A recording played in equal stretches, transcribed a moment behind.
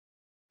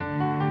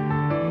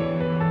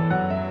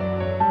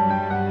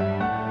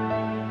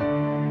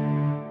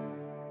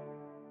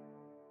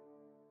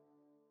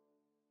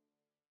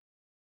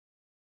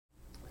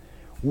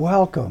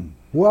Welcome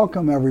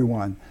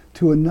everyone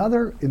to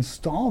another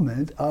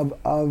installment of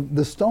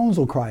The Stones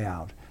Will Cry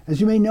Out.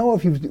 As you may know,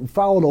 if you've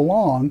followed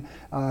along,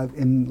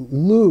 in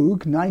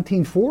Luke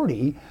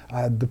 1940,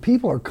 the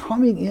people are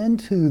coming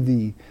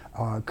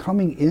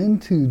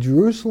into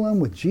Jerusalem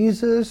with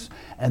Jesus,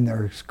 and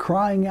they're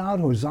crying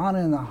out, "Hosanna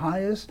in the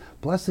highest!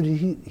 Blessed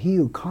is he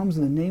who comes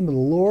in the name of the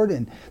Lord."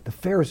 And the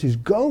Pharisees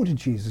go to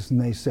Jesus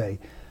and they say,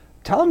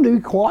 "Tell him to be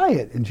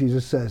quiet." And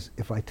Jesus says,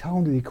 "If I tell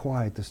him to be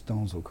quiet, the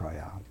stones will cry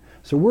out."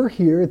 So we're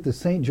here at the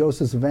St.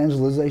 Joseph's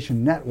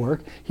Evangelization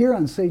Network, here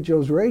on St.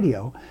 Joe's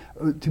Radio,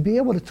 to be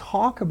able to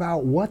talk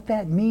about what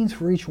that means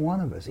for each one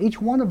of us.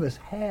 Each one of us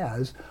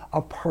has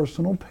a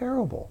personal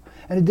parable.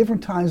 And at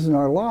different times in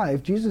our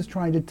life, Jesus is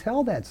trying to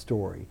tell that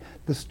story,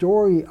 the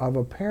story of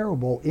a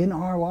parable in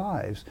our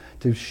lives,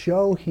 to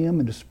show him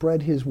and to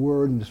spread his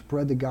word and to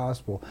spread the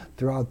gospel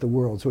throughout the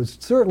world. So it's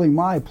certainly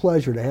my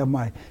pleasure to have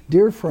my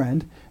dear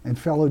friend and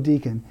fellow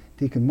deacon,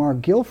 Deacon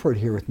Mark Guilford,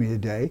 here with me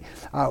today.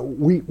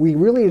 We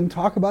really didn't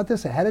talk about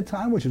this ahead of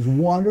time, which is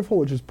wonderful,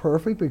 which is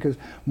perfect, because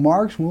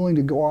Mark's willing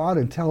to go out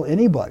and tell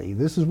anybody,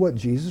 this is what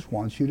Jesus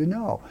wants you to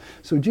know.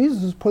 So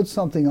Jesus has put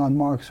something on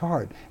Mark's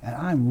heart, and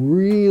I'm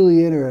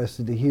really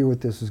interested to hear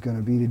what this is going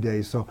to be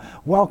today. So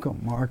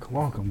welcome, Mark,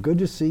 welcome. Good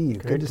to see you.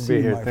 Great to see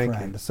you, my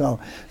friend. So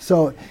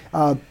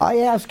I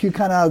asked you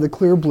kind of out of the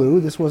clear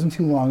blue. This wasn't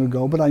too long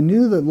ago, but I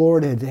knew that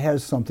Lord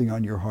has something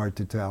on your heart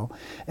to tell.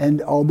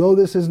 And although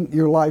this isn't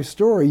your life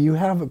story, you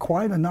have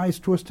quite a nice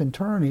twist and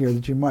turn here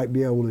that you might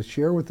be able to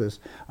share with us.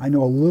 I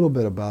know a little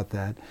bit about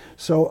that.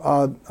 So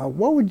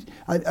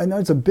I know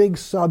it's a big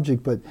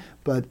subject, but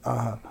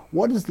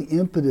what is the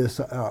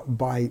impetus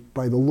by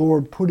the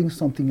Lord putting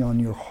something on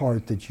your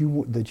heart that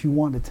you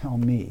want to tell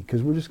me?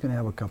 Because we're just going to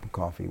have a cup of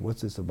coffee.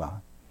 What's this about?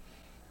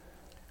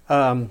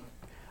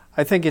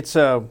 I think it's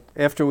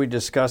after we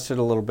discussed it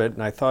a little bit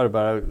and I thought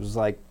about it, it was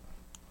like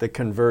the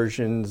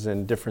conversions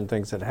and different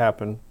things that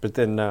happened. But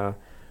then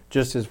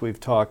just as we've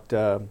talked,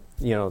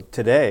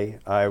 today,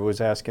 I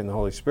was asking the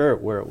Holy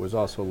Spirit where it was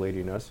also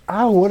leading us.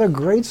 Oh, what a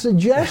great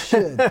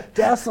suggestion!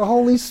 To ask the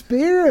Holy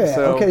Spirit.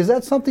 So, okay, is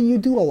that something you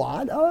do a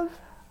lot of?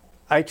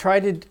 I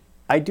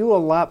do a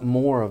lot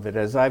more of it.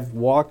 As I've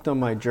walked on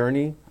my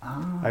journey,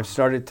 I've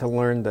started to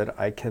learn that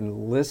I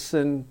can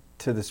listen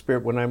to the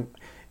Spirit.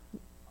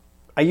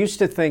 I used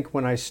to think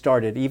when I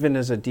started, even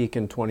as a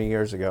deacon 20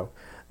 years ago,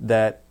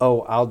 that,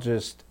 I'll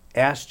just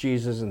ask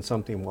Jesus and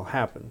something will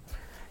happen,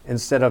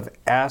 instead of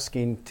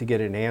asking to get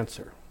an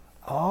answer.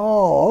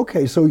 Oh,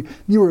 okay. So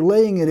you were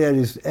laying it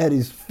at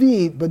his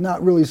feet, but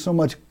not really so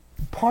much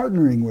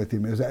partnering with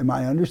him. Am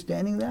I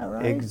understanding that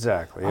right?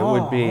 Exactly. It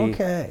would be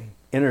okay.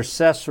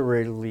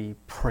 Intercessorily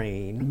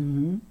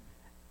praying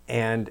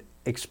and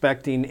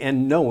expecting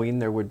and knowing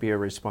there would be a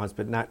response,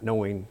 but not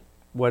knowing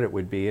what it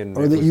would be.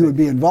 Or that you would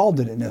be involved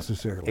in it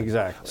necessarily.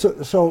 Exactly.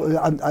 So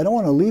I don't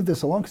want to leave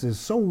this alone because it's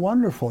so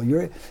wonderful.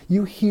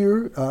 You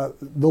hear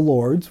the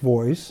Lord's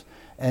voice,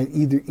 and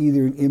either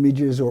in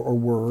images or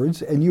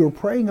words, and you were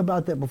praying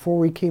about that before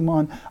we came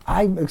on.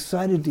 I'm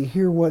excited to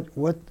hear what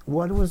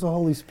was the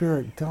Holy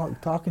Spirit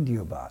talking to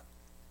you about.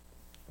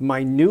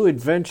 My new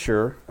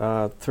adventure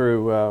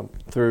through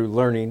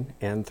learning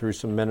and through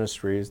some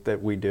ministries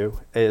that we do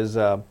is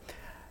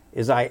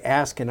I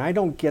ask, and I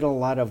don't get a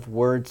lot of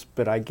words,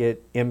 but I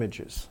get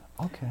images.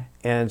 Okay.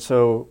 And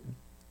so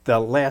the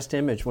last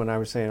image, when I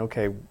was saying,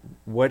 okay,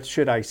 what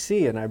should I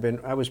see? And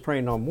I was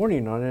praying all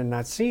morning on it and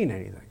not seeing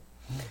anything.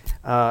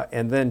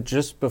 And then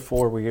just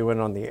before we went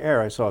on the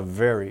air, I saw a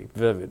very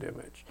vivid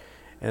image.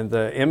 And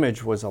the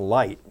image was a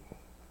light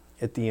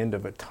at the end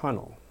of a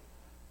tunnel.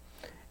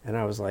 And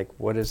I was like,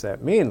 what does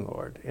that mean,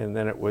 Lord? And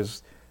then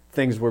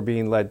things were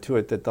being led to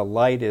it, that the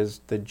light is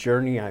the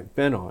journey I've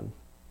been on.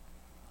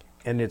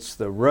 And it's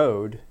the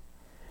road.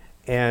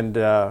 And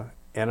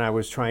I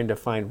was trying to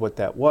find what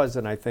that was.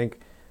 And I think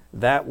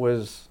that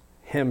was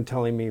him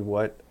telling me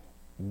what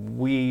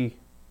we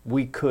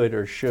could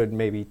or should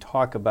maybe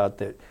talk about,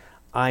 that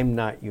I'm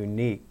not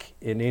unique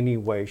in any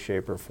way,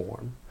 shape, or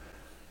form.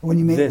 When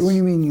you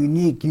mean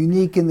unique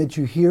in that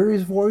you hear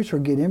his voice or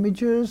get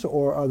images,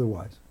 or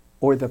otherwise?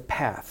 Or the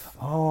path.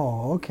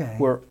 Oh, okay.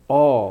 We're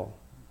all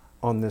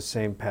on the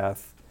same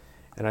path.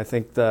 And I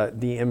think the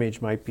image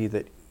might be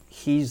that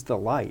he's the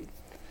light,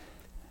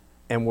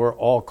 and we're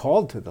all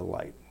called to the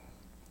light.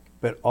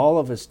 But all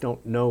of us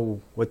don't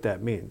know what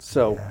that means.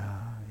 So,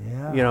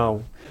 yeah.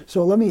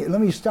 So let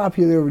me stop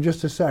you there for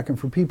just a second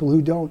for people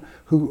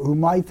who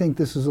might think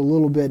this is a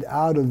little bit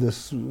out of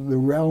the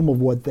realm of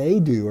what they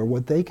do or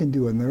what they can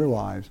do in their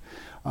lives.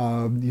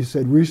 You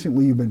said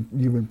recently you've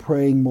been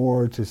praying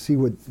more to see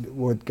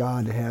what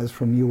God has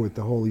from you, what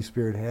the Holy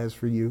Spirit has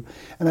for you,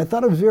 and I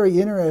thought it was very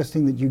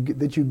interesting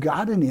that you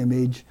got an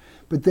image,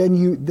 but then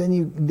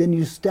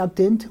you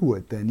stepped into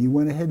it. Then you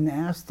went ahead and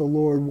asked the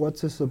Lord,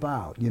 "What's this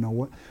about?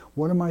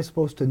 What am I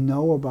supposed to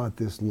know about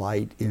this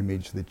light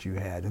image that you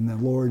had?" And the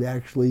Lord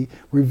actually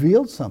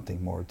revealed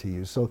something more to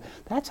you. So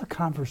that's a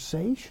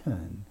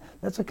conversation.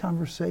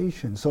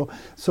 So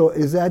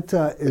is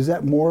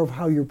that more of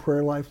how your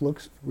prayer life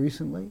looks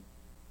recently?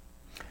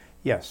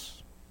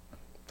 Yes.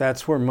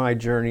 That's where my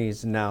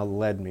journey's now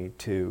led me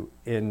to.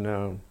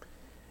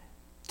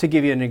 To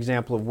give you an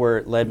example of where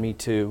it led me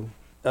to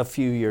a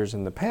few years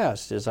in the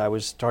past, is I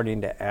was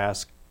starting to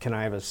ask, can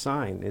I have a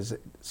sign? Is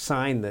it a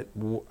sign that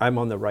I'm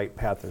on the right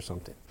path or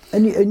something?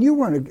 And you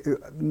weren't,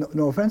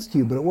 no offense to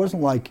you, but it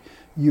wasn't like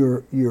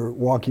you're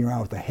walking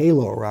around with a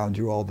halo around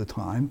you all the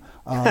time.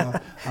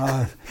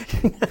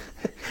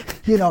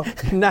 You know,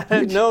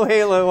 no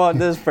halo on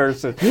this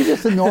person. You're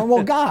just a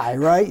normal guy,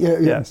 right?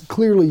 Yes.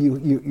 Clearly,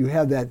 you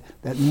have that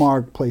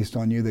mark placed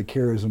on you, the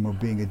charism of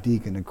being a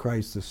deacon and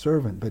Christ the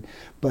servant.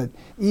 But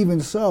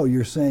even so,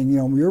 you're saying,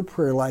 your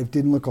prayer life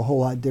didn't look a whole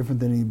lot different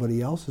than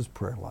anybody else's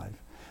prayer life.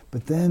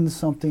 But then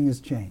something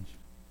has changed.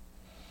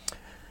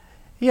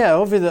 Yeah,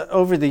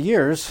 over the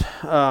years,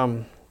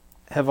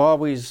 have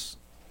always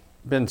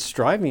been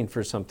striving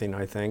for something,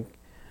 I think,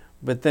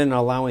 but then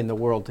allowing the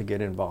world to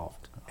get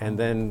involved, and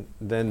then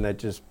that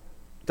just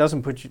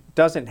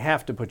doesn't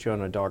have to put you on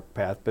a dark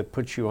path, but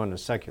puts you on a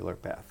secular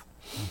path.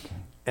 Okay.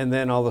 And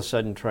then all of a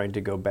sudden trying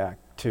to go back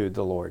to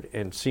the Lord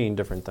and seeing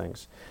different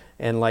things.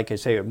 And like I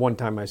say, at one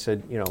time I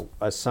said,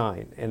 a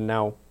sign, and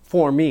now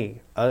for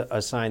me,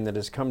 a sign that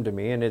has come to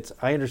me, and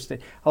I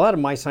understand a lot of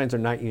my signs are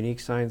not unique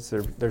signs.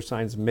 They're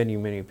signs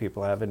many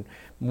people have, and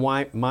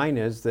mine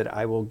is that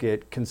I will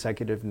get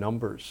consecutive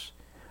numbers,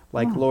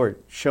 like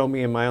Lord, show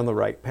me, am I on the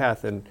right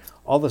path? And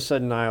all of a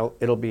sudden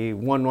it'll be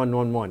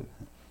 1111,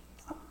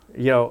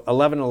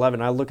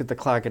 1111. I look at the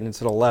clock and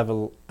it's at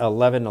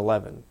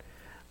 1111.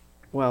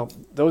 Well,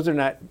 those are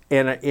not,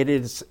 and it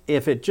is.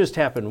 If it just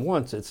happened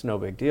once, it's no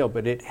big deal,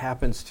 but it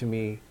happens to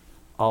me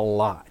a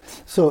lot.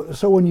 So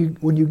when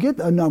you get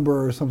a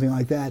number or something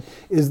like that,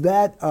 is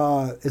that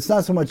it's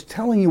not so much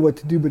telling you what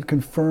to do, but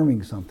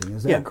confirming something?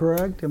 Is that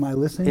correct? Am I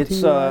listening to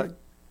you right?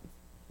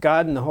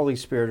 God and the Holy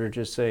Spirit are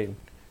just saying,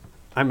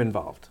 I'm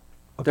involved.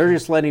 Okay. They're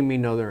just letting me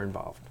know they're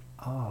involved.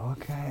 Oh,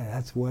 okay,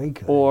 that's way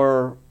good.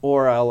 Or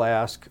I'll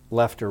ask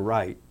left or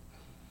right,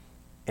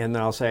 and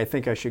then I'll say, I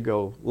think I should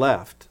go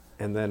left,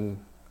 and then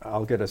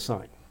I'll get a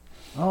sign.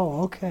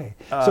 Oh, okay.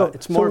 So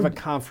it's more of a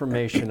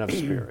confirmation of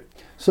spirit.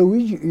 So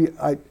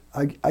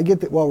I get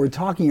that while we're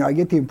talking, I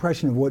get the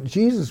impression of what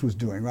Jesus was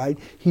doing, right?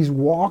 He's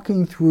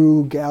walking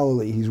through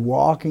Galilee, he's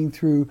walking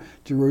through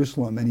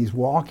Jerusalem, and he's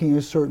walking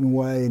a certain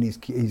way, and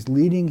he's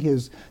leading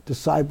his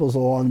disciples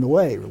along the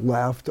way,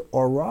 left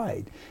or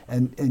right.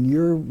 And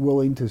you're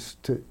willing to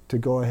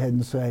go ahead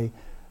and say,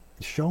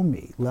 show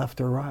me, left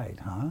or right,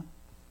 huh?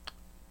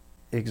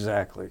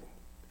 Exactly.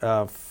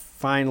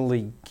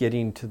 Finally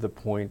getting to the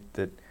point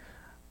that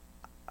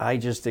I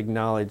just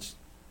acknowledge,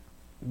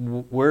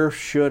 where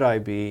should I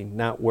be,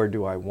 not where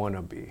do I want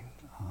to be.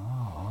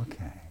 Oh,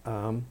 okay.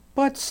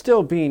 But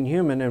still being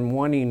human and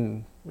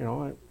wanting,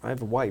 I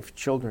have a wife,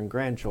 children,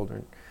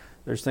 grandchildren.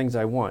 There's things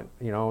I want.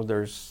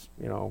 There's,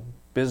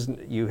 business.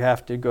 You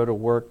have to go to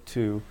work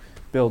to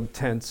build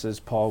tents, as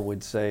Paul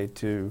would say,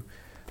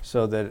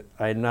 so that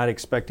I'm not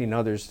expecting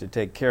others to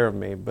take care of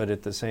me, but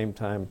at the same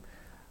time,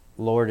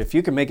 Lord, if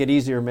you can make it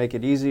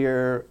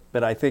easier,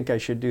 but I think I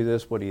should do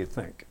this, what do you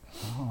think?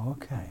 Oh,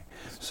 okay.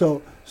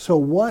 So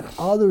what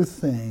other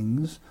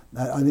things,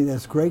 I think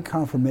that's great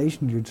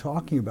confirmation you're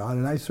talking about,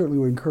 and I certainly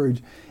would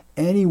encourage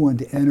anyone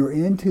to enter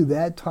into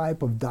that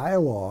type of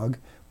dialogue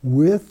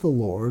with the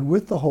Lord,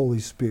 with the Holy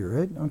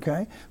Spirit,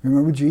 okay?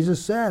 Remember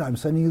Jesus said, I'm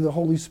sending you the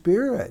Holy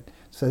Spirit.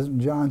 It says in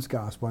John's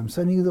Gospel, I'm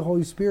sending you the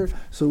Holy Spirit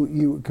so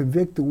you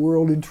convict the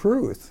world in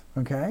truth,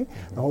 okay?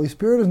 Mm-hmm. The Holy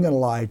Spirit isn't going to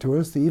lie to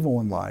us, the evil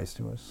one lies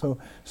to us.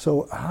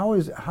 So how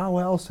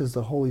else has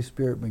the Holy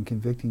Spirit been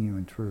convicting you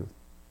in truth?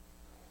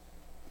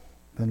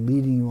 Been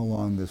leading you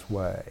along this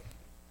way?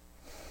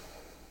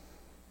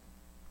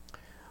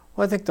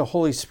 Well, I think the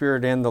Holy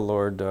Spirit and the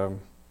Lord,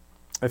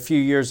 a few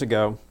years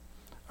ago,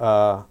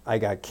 I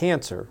got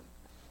cancer,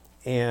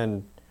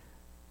 and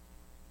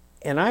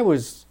I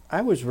was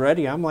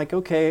ready. I'm like,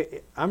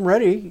 okay, I'm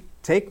ready.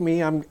 Take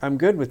me. I'm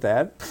good with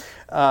that.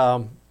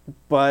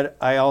 But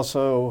I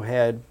also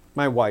had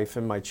my wife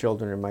and my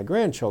children and my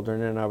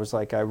grandchildren, and I was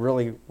like, I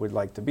really would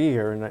like to be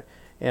here,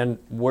 and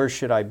where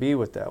should I be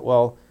with that?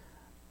 Well,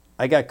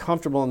 I got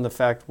comfortable in the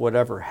fact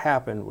whatever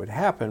happened would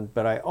happen,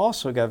 but I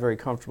also got very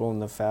comfortable in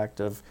the fact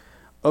of,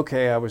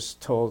 okay, I was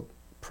told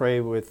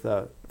pray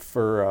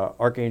for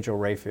Archangel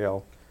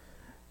Raphael,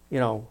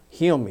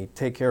 heal me,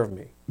 take care of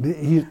me.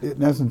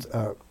 In essence,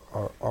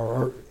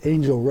 our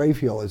angel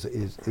Raphael is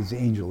the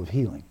angel of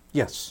healing.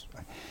 Yes.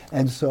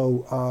 And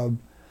so,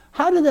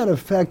 how did that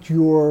affect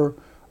your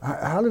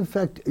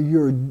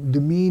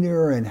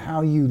demeanor and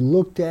how you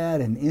looked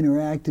at and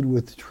interacted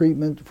with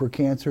treatment for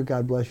cancer?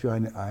 God bless you.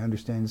 I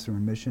understand it's in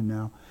remission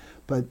now,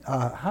 but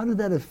how did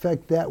that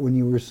affect that when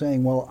you were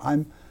saying, "Well,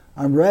 I'm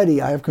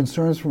ready. I have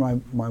concerns for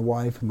my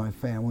wife and my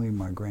family and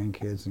my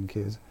grandkids and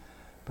kids,"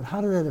 but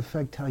how did that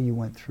affect how you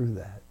went through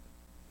that?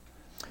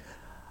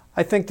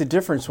 I think the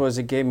difference was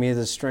it gave me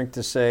the strength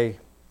to say,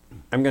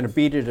 I'm going to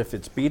beat it if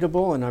it's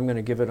beatable, and I'm going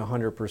to give it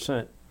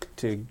 100%.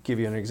 To give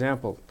you an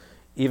example,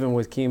 even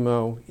with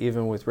chemo,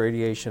 even with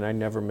radiation, I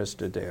never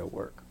missed a day of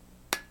work.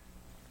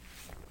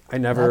 I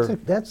never.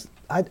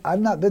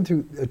 I've not been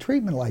through a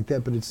treatment like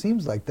that, but it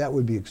seems like that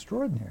would be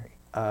extraordinary.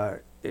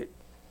 It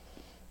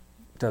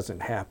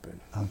doesn't happen.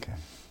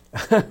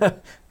 Okay.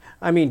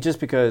 I mean, just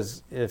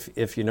because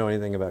if you know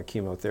anything about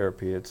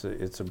chemotherapy, it's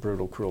a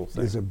brutal, cruel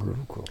thing. It's a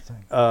brutal, cruel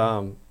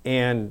thing.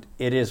 And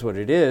it is what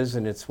it is,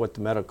 and it's what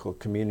the medical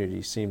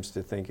community seems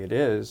to think it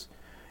is.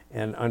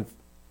 And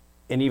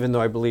even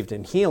though I believed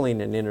in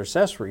healing and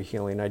intercessory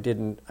healing,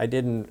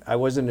 I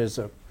wasn't as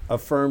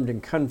affirmed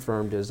and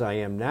confirmed as I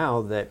am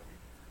now that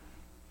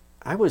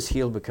I was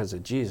healed because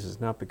of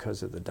Jesus, not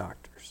because of the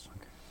doctors.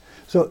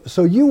 Okay.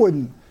 So you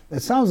wouldn't.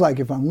 It sounds like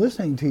if I'm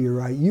listening to you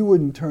right, you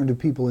wouldn't turn to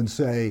people and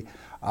say,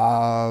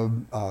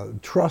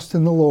 trust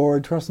in the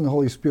Lord, trust in the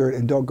Holy Spirit,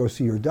 and don't go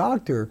see your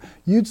doctor.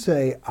 You'd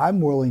say, I'm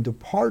willing to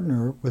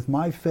partner with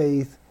my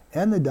faith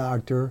and the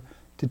doctor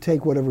to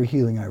take whatever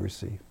healing I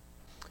receive.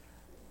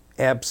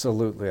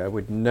 Absolutely. I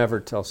would never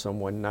tell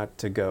someone not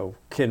to go.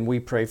 Can we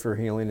pray for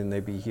healing and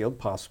they be healed?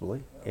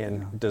 Possibly.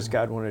 And does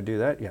God want to do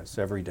that? Yes,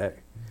 every day.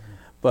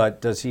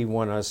 But does he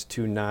want us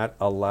to not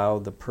allow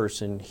the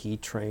person he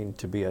trained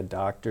to be a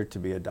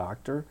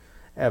doctor?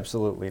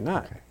 Absolutely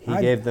not. Okay. He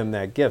gave them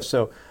that gift.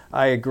 So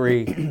I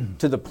agree.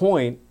 To the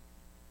point,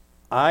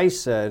 I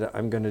said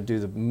I'm going to do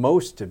the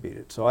most to beat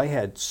it. So I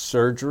had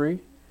surgery,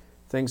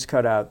 things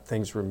cut out,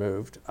 things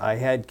removed. I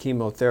had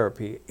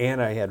chemotherapy,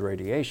 and I had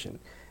radiation.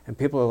 And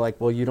people are like,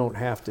 well, you don't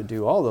have to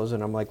do all those.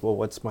 And I'm like, well,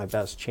 what's my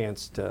best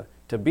chance to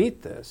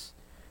beat this?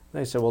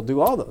 And they said, well,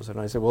 do all those. And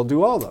I said, well,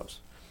 do all those.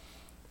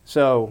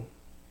 So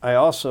I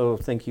also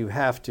think you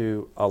have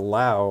to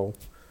allow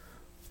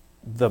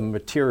the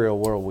material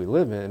world we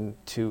live in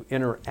to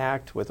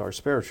interact with our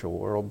spiritual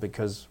world,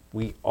 because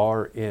we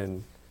are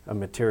in a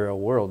material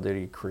world that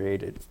he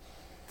created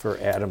for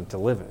Adam to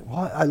live in.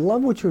 Well, I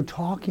love what you're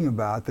talking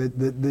about, that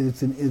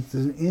it's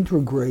an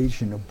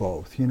integration of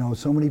both. You know,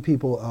 so many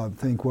people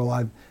think,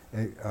 well,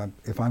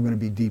 if I'm going to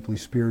be deeply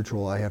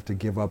spiritual, I have to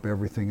give up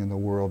everything in the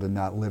world and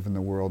not live in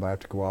the world. I have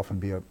to go off and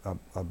be a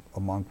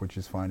monk, which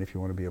is fine if you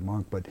want to be a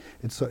monk, but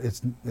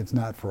it's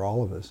not for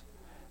all of us.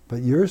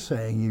 But you're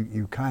saying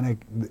you kind of,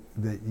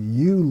 that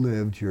you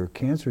lived your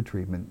cancer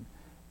treatment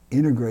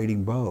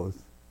integrating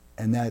both,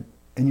 and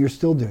you're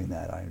still doing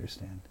that, I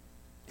understand.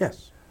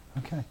 Yes.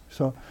 Okay.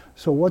 So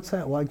what's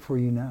that like for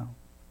you now?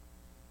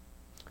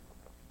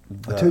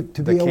 The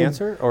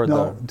cancer or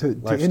the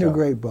to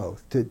integrate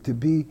both, to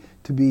be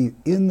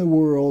in the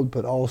world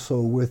but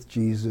also with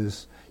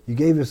Jesus. You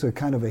gave us a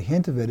kind of a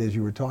hint of it as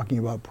you were talking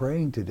about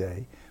praying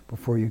today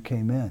before you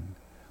came in.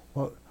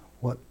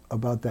 What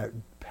about that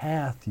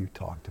path you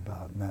talked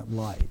about and that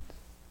light?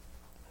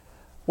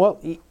 Well,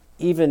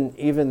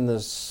 even the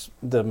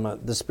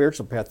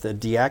spiritual path, the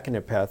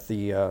diaconate path,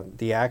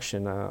 the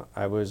action.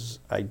 I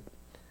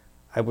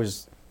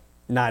was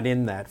not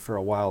in that for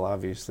a while,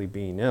 obviously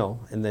being ill,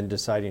 and then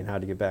deciding how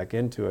to get back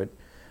into it.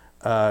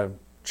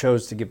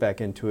 Chose to get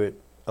back into it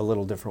a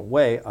little different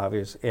way,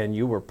 obviously, and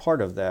you were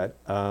part of that.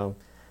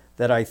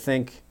 That I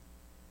think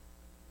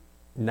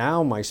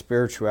now my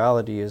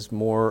spirituality is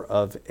more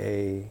of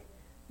a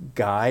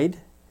guide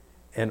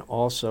and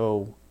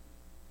also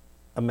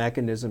a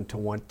mechanism to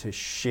want to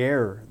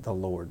share the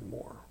Lord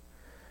more,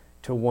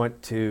 to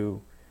want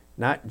to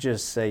not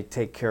just say,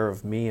 take care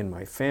of me and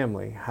my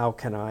family. How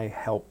can I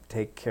help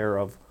take care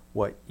of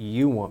what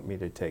you want me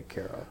to take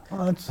care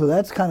of? So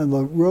that's kind of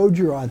the road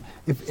you're on.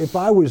 If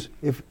I was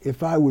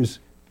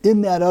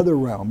in that other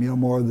realm, you know,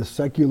 more of the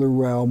secular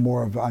realm,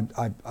 more of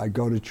I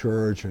go to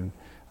church and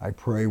I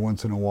pray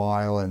once in a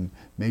while, and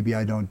maybe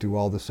I don't do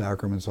all the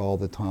sacraments all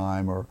the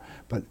time,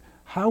 but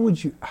how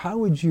would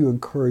you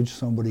encourage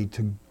somebody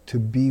to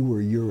be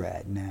where you're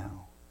at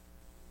now?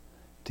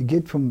 To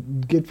get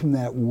from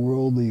that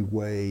worldly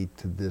way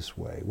to this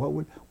way,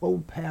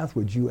 what path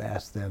would you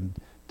ask them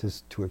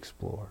to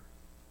explore?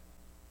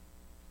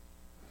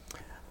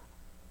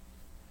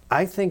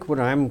 I think what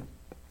I'm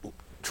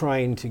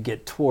trying to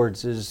get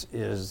towards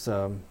is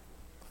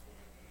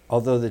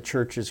although the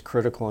church is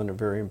critical and a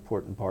very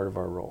important part of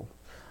our role,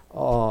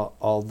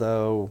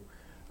 although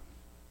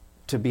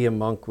to be a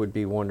monk would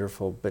be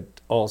wonderful, but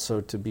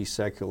also to be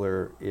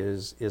secular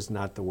is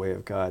not the way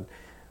of God.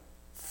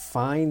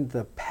 Find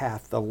the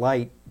path, the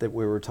light that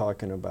we were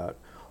talking about.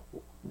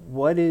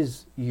 What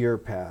is your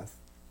path?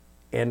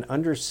 And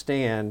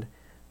understand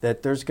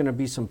that there's going to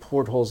be some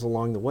portholes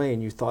along the way,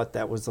 and you thought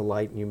that was the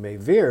light and you may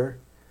veer.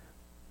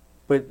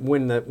 But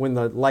when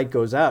the light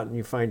goes out and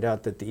you find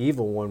out that the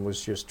evil one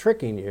was just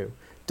tricking you,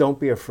 don't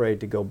be afraid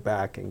to go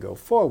back and go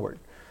forward.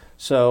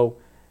 So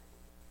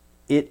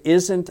it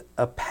isn't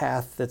a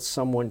path that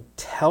someone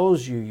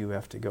tells you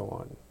have to go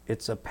on.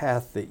 It's a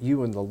path that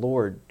you and the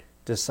Lord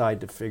decide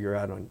to figure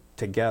out on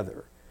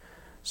together.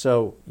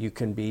 So you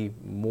can be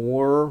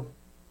more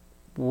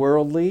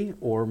worldly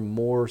or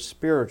more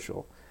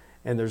spiritual,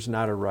 and there's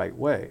not a right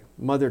way.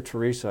 Mother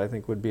Teresa, I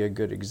think, would be a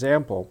good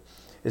example,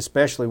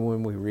 especially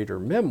when we read her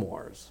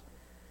memoirs.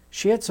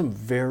 She had some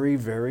very,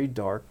 very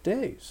dark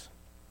days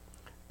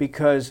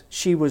because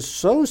she was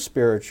so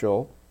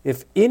spiritual.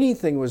 If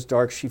anything was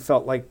dark, she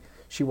felt like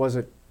she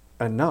wasn't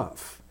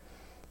enough.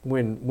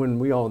 when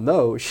we all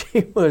know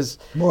she was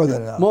More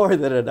than enough. More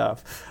than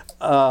enough.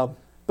 But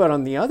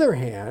on the other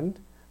hand,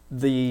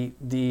 the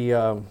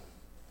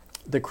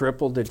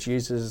crippled that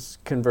Jesus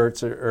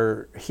converts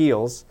or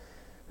heals,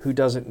 who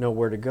doesn't know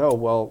where to go,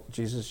 well,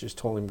 Jesus just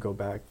told him go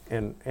back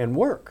and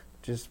work.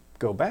 Just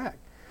go back.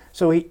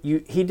 So he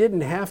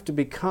didn't have to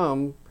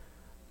become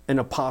an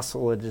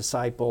apostle, a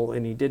disciple,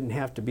 and he didn't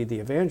have to be the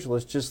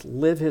evangelist. Just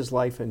live his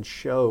life and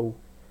show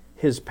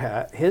his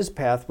path. His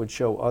path would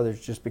show others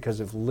just because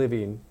of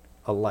living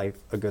a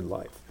good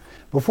life.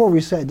 Before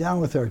we sat down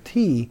with our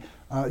tea,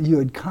 you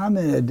had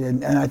commented,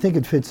 and I think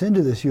it fits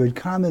into this, you had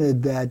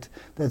commented that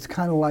that's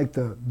kind of like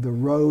the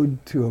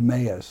road to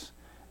Emmaus,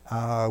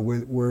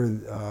 where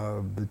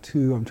the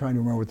two, I'm trying to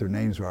remember what their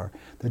names are,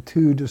 the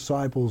two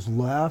disciples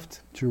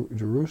left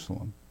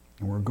Jerusalem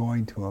and were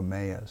going to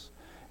Emmaus,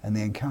 and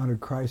they encountered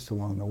Christ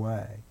along the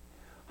way.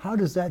 How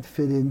does that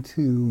fit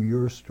into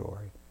your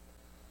story?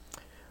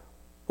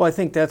 Well, I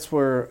think that's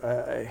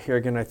where, here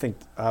again, I think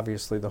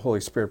obviously the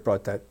Holy Spirit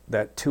brought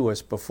that to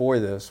us before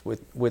this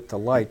with the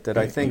light, that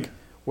I think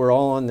we're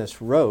all on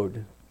this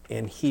road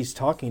and he's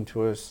talking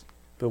to us,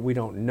 but we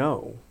don't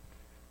know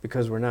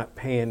because we're not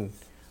paying,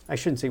 I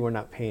shouldn't say we're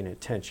not paying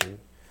attention.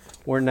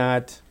 We're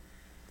not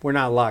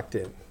locked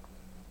in.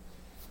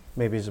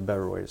 Maybe is a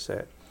better way to say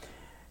it.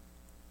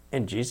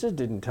 And Jesus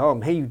didn't tell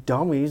them, hey, you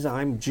dummies,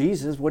 I'm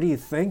Jesus, what are you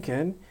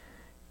thinking?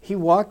 He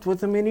walked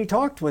with them and he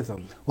talked with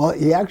them. Well,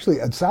 he actually,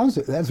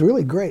 that's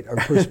really great, our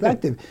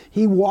perspective.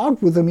 He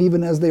walked with them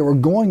even as they were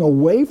going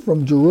away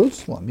from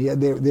Jerusalem.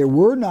 They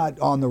were not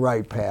on the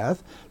right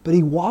path, but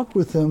he walked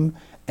with them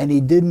and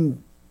he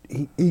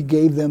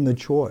gave them the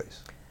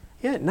choice.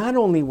 Yeah, not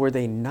only were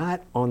they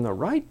not on the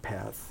right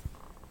path,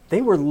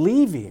 they were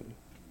leaving.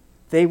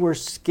 They were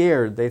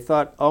scared. They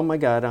thought, oh my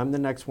God, I'm the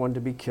next one to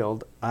be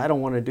killed. I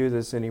don't want to do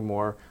this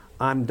anymore.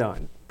 I'm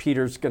done.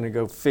 Peter's going to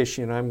go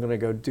fishing. I'm going to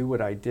go do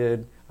what I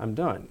did. I'm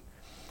done.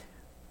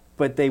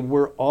 But they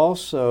were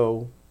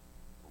also,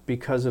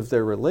 because of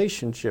their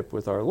relationship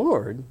with our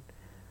Lord,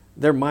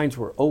 their minds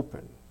were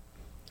open.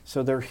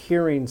 So they're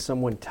hearing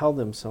someone tell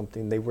them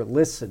something. They were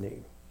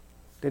listening.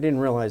 They didn't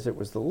realize it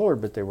was the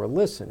Lord, but they were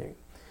listening.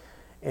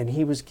 And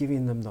he was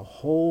giving them the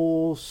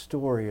whole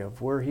story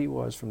of where he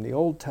was from the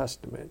Old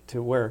Testament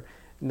to where,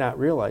 not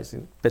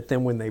realizing. But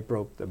then when they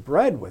broke the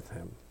bread with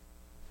him,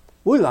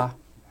 voila.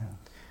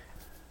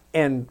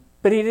 Yeah.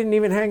 But he didn't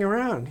even hang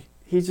around.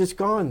 He's just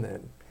gone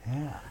then.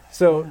 Yeah.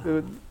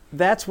 So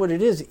that's what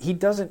it is. He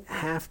doesn't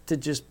have to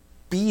just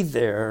be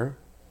there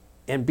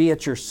and be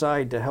at your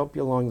side to help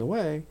you along the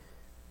way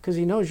because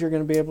he knows you're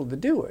going to be able to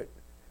do it.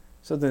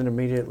 So then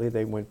immediately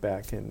they went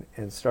back and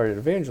started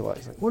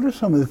evangelizing. What are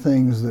some of the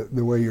things,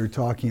 the way you're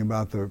talking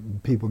about the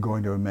people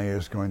going to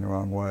Emmaus, going the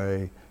wrong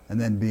way,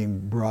 and then being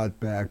brought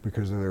back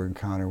because of their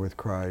encounter with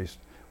Christ?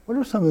 What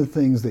are some of the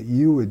things that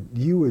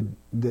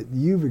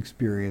you've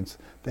experienced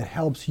that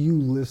helps you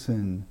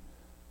listen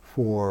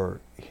for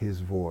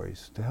his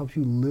voice, to help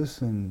you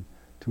listen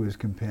to his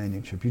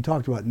companionship? You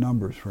talked about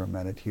numbers for a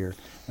minute here,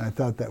 and I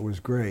thought that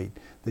was great,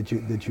 that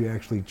you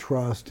actually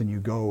trust and you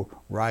go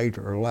right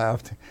or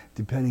left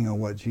depending on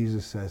what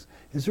Jesus says.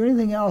 Is there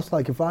anything else,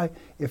 like if I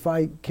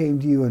came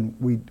to you and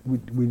we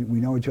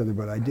know each other,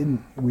 but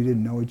we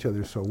didn't know each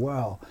other so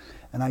well,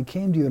 and I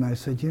came to you and I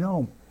said,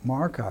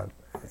 Mark,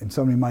 and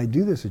somebody might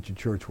do this at your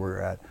church where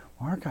you're at,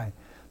 Mark,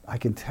 I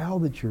can tell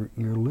that you're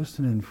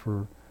listening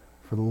for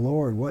the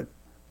Lord. What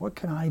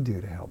can I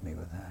do to help me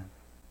with that?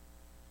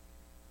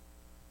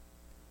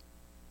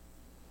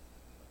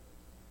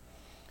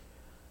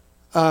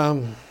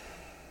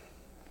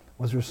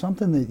 Was there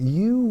something that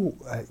you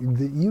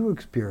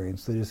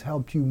experienced that has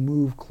helped you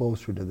move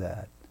closer to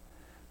that?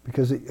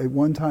 Because at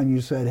one time you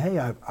said, "Hey,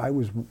 I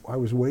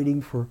was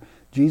waiting for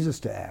Jesus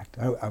to act.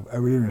 I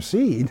would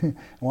intercede,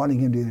 wanting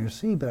him to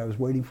intercede, but I was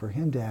waiting for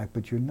him to act.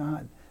 But you're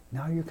not.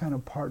 Now you're kind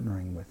of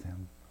partnering with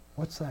him.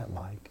 What's that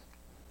like?"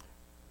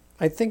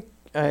 I think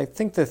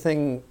the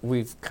thing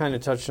we've kind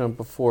of touched on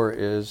before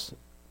is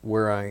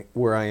where I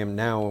am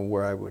now and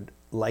where I would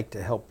like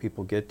to help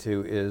people get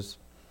to is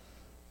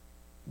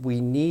we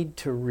need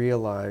to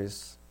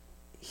realize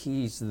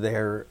he's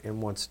there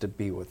and wants to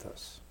be with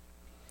us.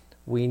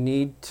 We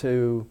need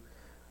to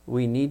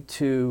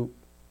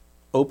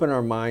open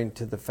our mind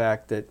to the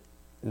fact that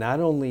not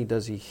only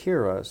does he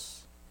hear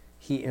us,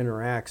 he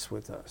interacts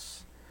with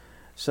us.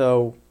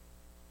 So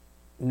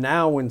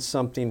now when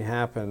something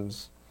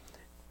happens,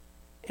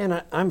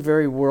 and I'm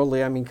very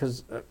worldly,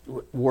 because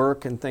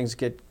work and things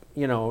get,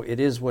 it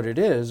is what it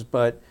is,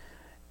 but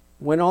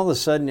when all of a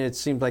sudden it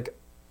seems like,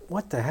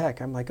 what the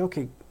heck? I'm like,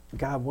 okay,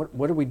 God,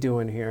 what are we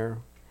doing here?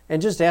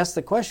 And just ask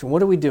the question,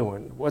 what are we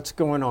doing? What's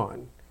going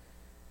on?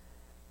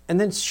 And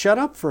then shut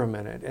up for a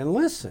minute and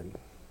listen.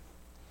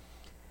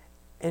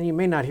 And you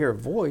may not hear a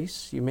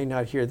voice, you may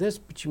not hear this,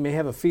 but you may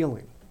have a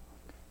feeling.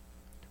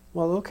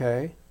 Well,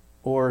 okay.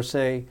 Or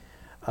say,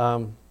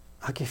 I'll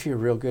give you a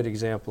real good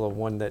example of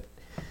one that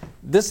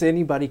this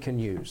anybody can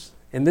use.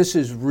 And this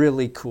is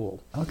really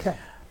cool. Okay.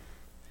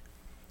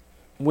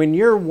 When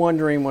you're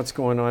wondering what's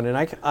going on, and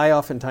I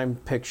oftentimes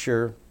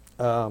picture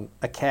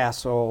a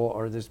castle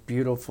or this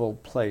beautiful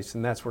place,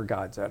 and that's where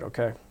God's at,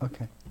 okay?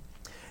 Okay.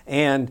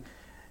 And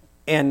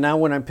now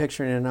when I'm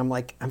picturing it, I'm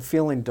like, I'm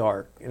feeling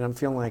dark, and I'm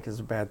feeling like it's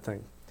a bad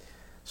thing.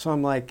 So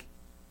I'm like,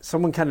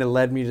 someone kind of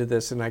led me to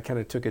this, and I kind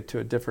of took it to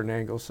a different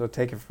angle, so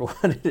take it for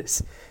what it is.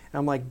 And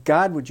I'm like,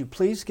 God, would you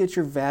please get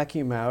your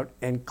vacuum out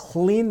and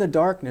clean the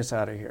darkness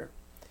out of here?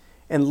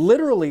 And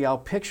literally, I'll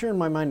picture in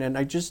my mind, and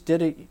I just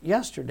did it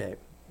yesterday.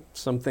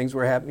 Some things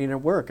were happening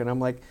at work, and I'm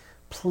like,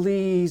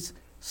 please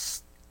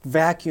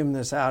vacuum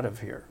this out of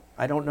here.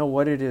 I don't know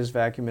what it is,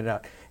 vacuum it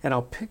out. And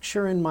I'll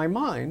picture in my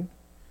mind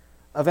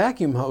a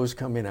vacuum hose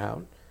coming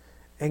out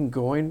and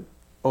going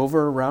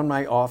over around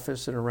my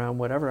office and around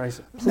whatever. I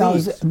said,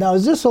 please. Now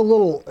is this a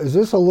little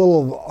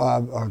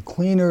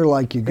cleaner,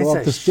 like you go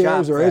up the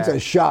stairs, or it's a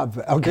shop?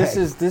 Okay.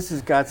 This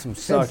has got some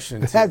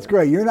suction. That's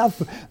great. You're not.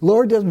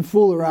 Lord doesn't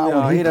fool around.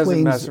 No, when he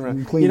doesn't mess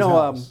around. Cleans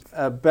house.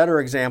 A better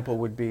example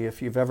would be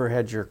if you've ever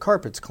had your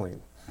carpets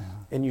cleaned,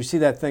 and you see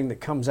that thing that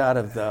comes out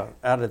of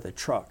the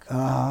truck,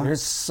 and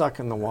it's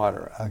sucking the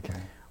water out. Okay.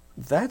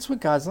 That's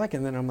what God's like.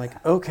 And then I'm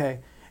like,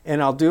 okay. And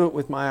I'll do it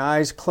with my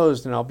eyes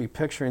closed, and I'll be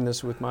picturing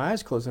this with my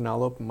eyes closed, and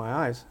I'll open my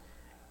eyes,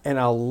 and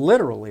I'll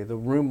literally, the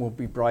room will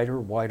be brighter,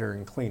 whiter,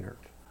 and cleaner.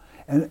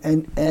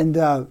 And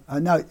now,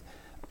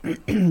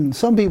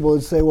 some people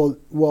would say, well,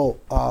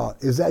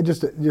 is that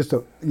just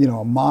a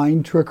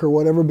mind trick or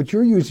whatever? But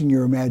you're using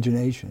your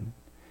imagination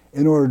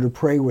in order to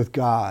pray with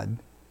God,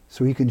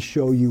 so He can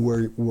show you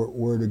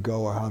where to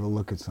go or how to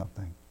look at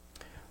something.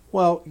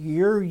 Well,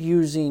 you're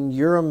using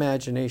your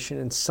imagination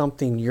and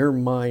something your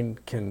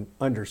mind can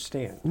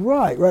understand.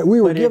 Right. We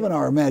were given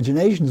our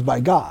imaginations by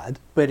God.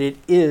 But it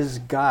is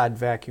God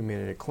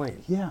vacuuming it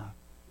clean. Yeah.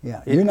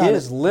 It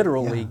is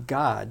literally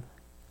God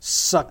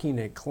sucking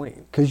it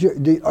clean. Because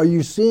are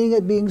you seeing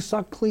it being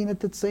sucked clean at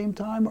the same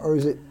time, or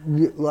is it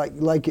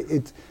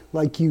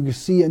like you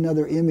see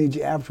another image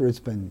after it's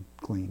been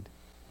cleaned?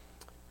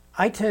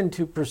 I tend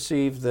to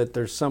perceive that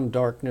there's some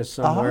darkness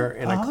somewhere,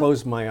 and I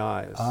close my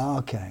eyes.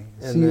 Okay.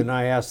 And then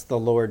I ask the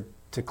Lord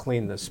to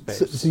clean the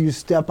space. So you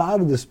step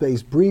out of the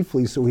space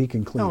briefly so He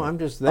can clean it. No, I'm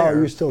just there. Oh,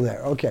 you're still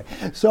there. Okay.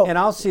 So and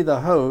I'll see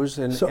the hose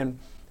and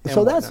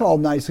so that's all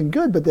nice and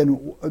good, but then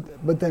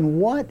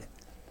what?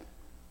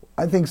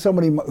 I think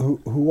somebody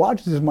who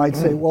watches this might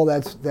say, well,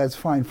 that's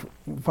fine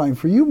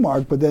for you,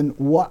 Mark. But then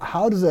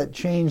how does that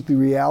change the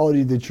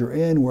reality that you're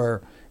in,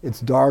 where it's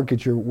dark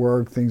at your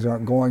work, things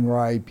aren't going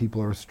right,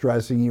 people are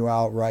stressing you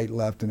out right,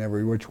 left, and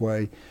every which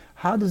way?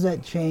 How does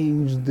that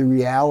change the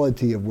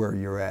reality of where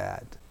you're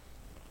at?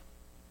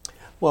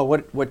 Well,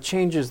 what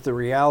changes the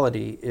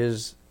reality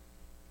is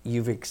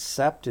you've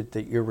accepted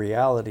that your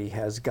reality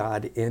has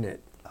God in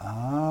it.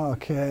 Ah,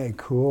 okay,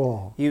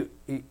 cool.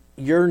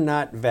 You're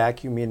not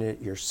vacuuming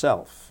it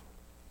yourself.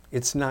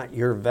 It's not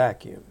your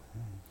vacuum.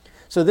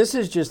 So this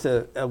is just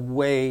a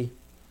way,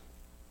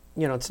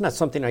 it's not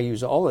something I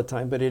use all the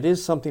time, but it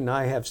is something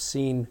I have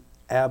seen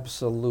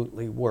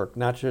absolutely work,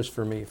 not just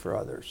for me, for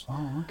others.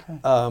 Oh,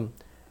 okay.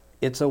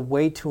 It's a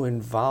way to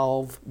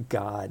involve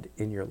God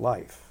in your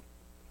life.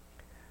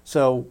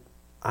 So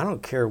I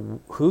don't care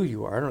who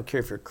you are. I don't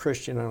care if you're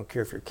Christian. I don't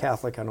care if you're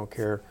Catholic. I don't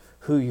care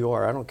who you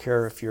are. I don't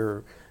care if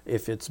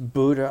it's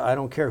Buddha. I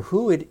don't care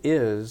who it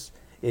is.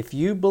 If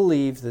you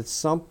believe that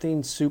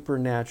something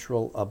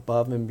supernatural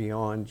above and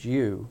beyond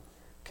you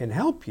can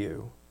help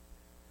you,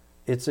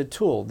 it's a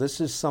tool.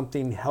 This is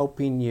something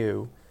helping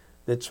you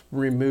that's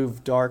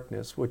removed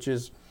darkness, which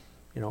is,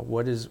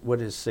 what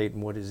is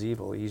Satan? What is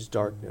evil? He's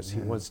darkness. He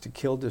wants to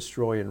kill,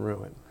 destroy, and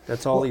ruin.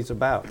 That's all he's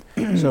about.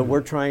 So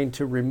we're trying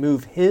to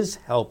remove his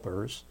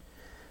helpers.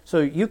 So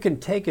you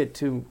can take it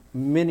to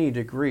many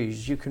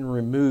degrees. You can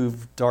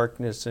remove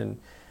darkness,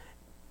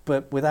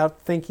 but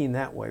without thinking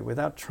that way,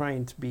 without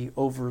trying to be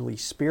overly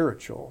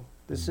spiritual.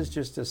 This is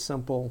just a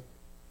simple,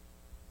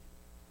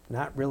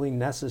 not really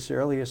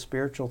necessarily a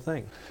spiritual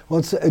thing.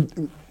 Well,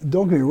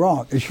 don't get me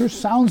wrong. It sure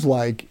sounds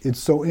like it's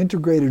so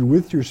integrated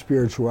with your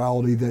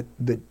spirituality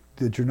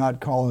that you're not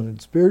calling it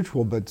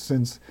spiritual, but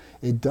since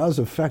it does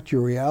affect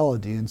your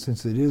reality, and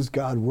since it is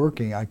God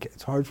working,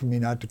 it's hard for me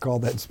not to call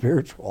that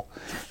spiritual.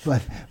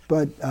 But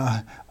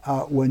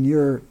when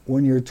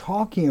you're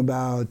talking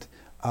about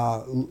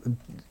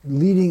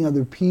leading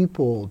other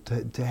people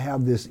to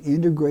have this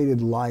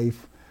integrated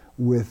life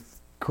with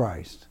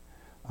Christ,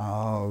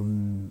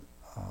 what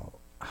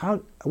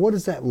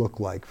does that look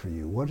like for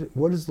you?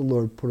 What does the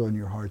Lord put on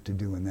your heart to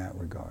do in that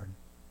regard?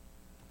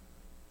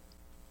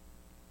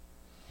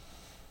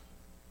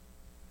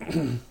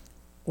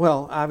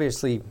 Well,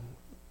 obviously,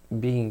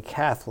 being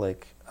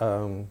Catholic,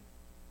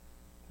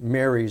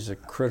 Mary's a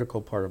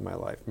critical part of my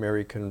life.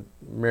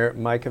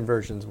 My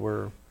conversions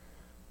were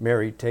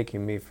Mary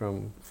taking me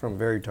from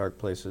very dark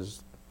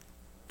places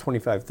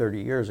 25,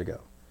 30 years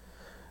ago.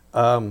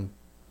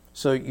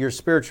 So your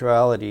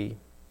spirituality,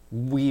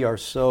 we are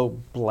so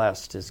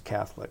blessed as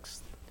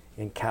Catholics,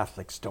 and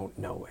Catholics don't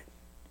know it.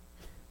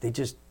 They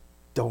just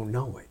don't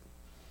know it.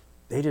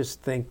 They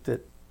just think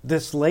that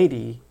this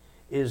lady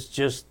is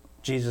just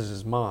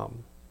Jesus'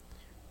 mom.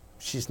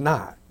 She's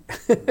not.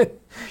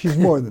 She's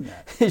more than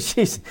that.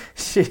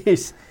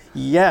 she's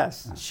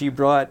yes, she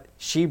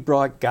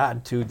brought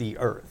God to the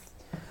earth.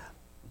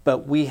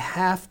 But we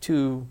have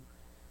to,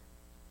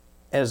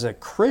 as a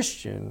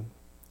Christian,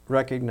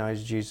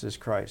 recognize Jesus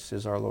Christ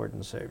as our Lord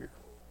and Savior.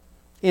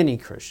 Any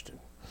Christian.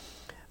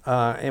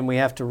 And we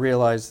have to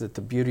realize that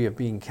the beauty of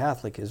being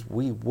Catholic is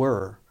we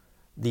were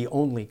the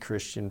only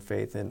Christian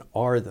faith and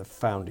are the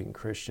founding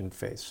Christian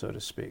faith, so to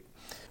speak.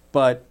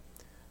 But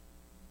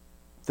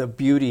the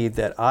beauty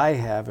that I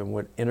have and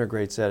what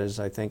integrates that is,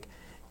 I think,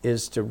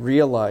 is to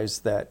realize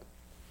that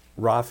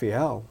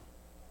Raphael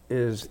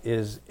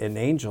is an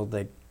angel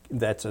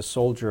that's a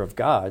soldier of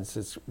God's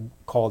that's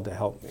called to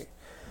help me.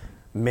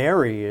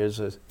 Mary is,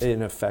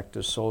 in effect,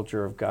 a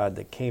soldier of God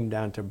that came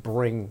down to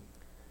bring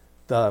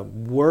the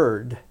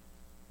word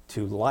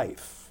to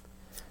life,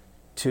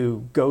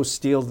 to go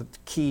steal the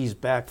keys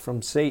back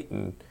from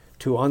Satan,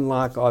 to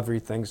unlock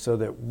everything so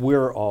that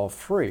we're all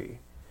free,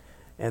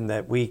 and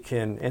that we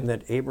can, and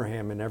that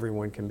Abraham and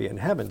everyone can be in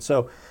heaven.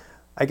 So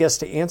I guess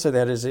to answer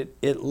that is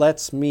it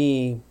lets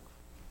me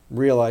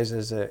realize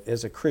as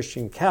a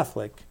Christian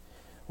Catholic,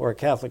 or a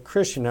Catholic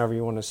Christian, however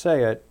you want to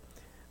say it,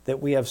 that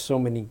we have so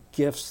many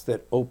gifts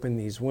that open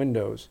these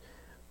windows.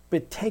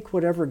 But take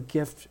whatever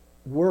gift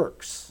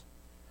works.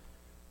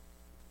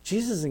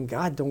 Jesus and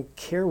God don't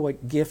care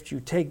what gift you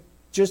take.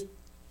 Just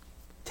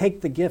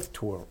take the gift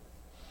to Him.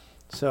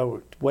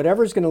 So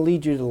whatever's going to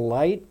lead you to the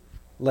light,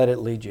 let it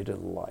lead you to the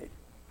light.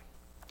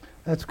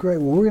 That's great.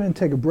 Well, we're going to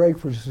take a break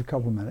for just a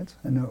couple of minutes,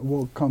 and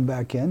we'll come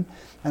back in.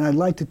 And I'd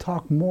like to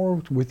talk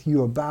more with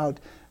you about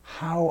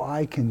how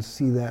I can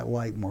see that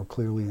light more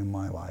clearly in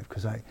my life,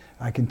 because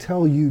I can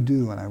tell you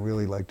do, and I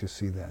really like to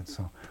see that.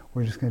 So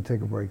we're just going to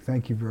take a break.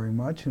 Thank you very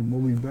much, and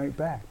we'll be right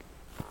back.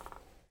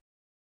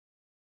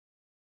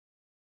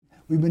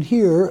 We've been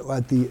here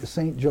at the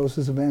St.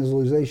 Joseph's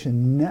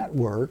Evangelization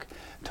Network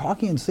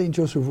talking in St.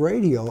 Joseph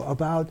Radio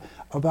about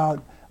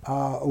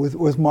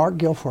with Mark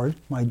Guilford,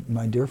 my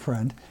dear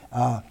friend,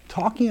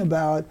 talking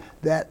about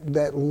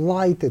that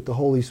light that the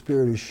Holy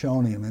Spirit has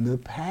shown him, and the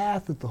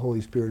path that the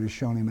Holy Spirit has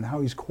shown him, and how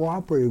he's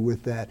cooperated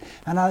with that,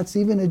 and how it's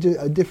even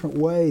a different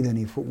way than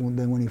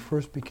when he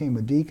first became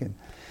a deacon.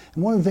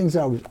 And one of the things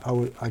I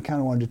kind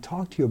of wanted to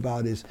talk to you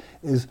about is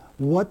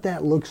what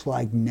that looks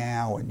like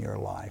now in your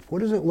life. What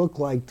does it look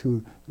like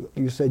to?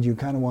 You said you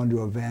kind of wanted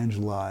to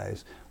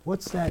evangelize.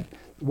 What's that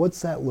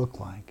look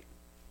like?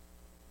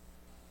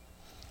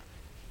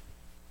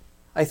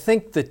 I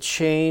think the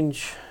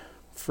change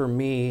for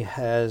me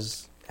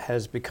has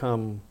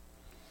become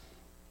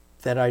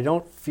that I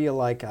don't feel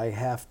like I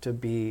have to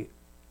be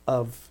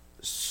of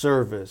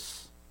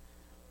service,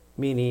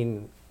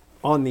 meaning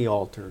on the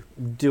altar,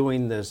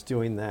 doing this,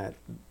 doing that,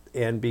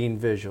 and being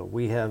visual.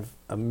 We have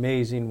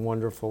amazing,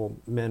 wonderful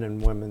men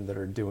and women that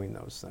are doing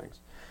those things.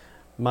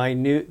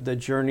 The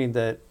journey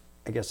that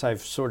I guess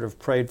I've sort of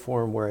prayed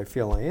for and where I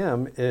feel I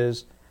am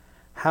is,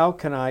 how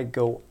can I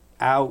go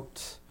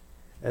out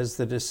as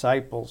the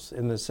disciples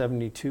in the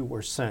 72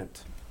 were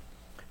sent?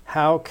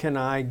 How can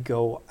I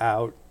go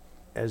out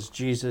as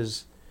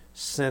Jesus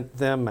sent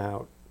them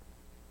out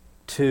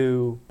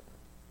to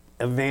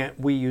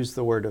we use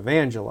the word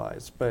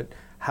evangelize, but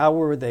how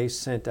were they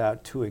sent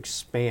out to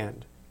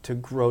expand, to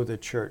grow the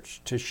church,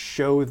 to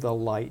show the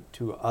light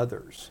to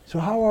others? So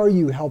how are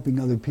you helping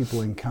other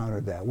people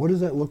encounter that? What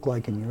does that look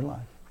like in your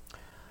life?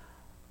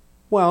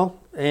 Well,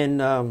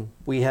 and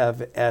we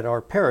have at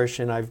our parish,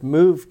 and I've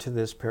moved to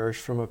this parish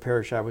from a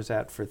parish I was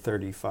at for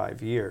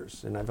 35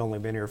 years, and I've only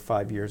been here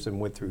 5 years and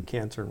went through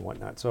cancer and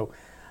whatnot. So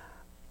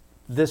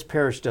this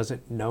parish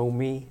doesn't know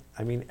me.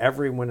 I mean,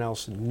 everyone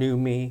else knew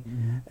me.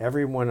 Mm-hmm.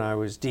 Everyone, I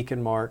was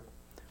Deacon Mark.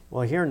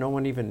 Well, here no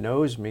one even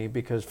knows me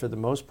because for the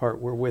most part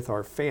we're with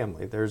our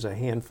family. There's a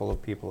handful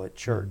of people at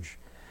church.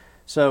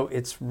 So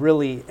it's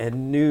really a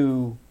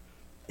new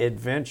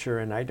adventure,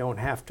 and I don't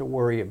have to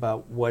worry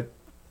about what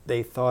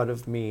they thought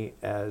of me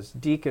as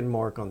Deacon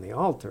Mark on the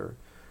altar.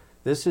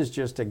 This is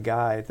just a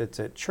guy that's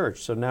at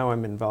church. So now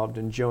I'm involved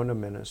in Jonah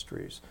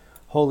Ministries,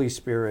 Holy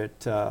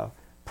Spirit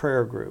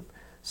prayer group,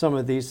 some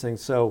of these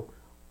things. So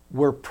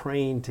we're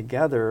praying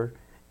together,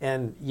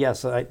 and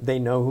yes, they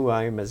know who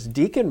I am as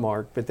Deacon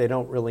Mark, but they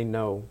don't really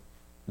know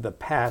the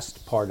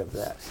past part of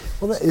that.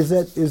 Well, is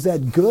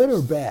that good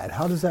or bad?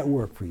 How does that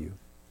work for you?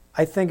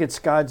 I think it's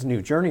God's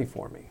new journey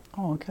for me.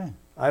 Oh, okay.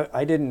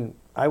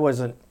 I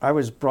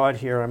was brought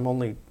here. I'm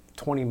only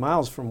 20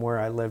 miles from where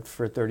I lived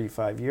for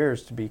 35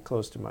 years to be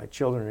close to my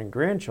children and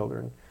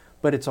grandchildren,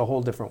 but it's a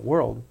whole different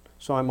world.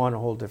 So I'm on a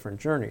whole different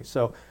journey.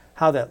 So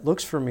how that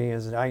looks for me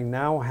is that I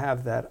now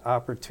have that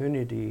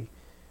opportunity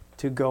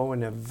to go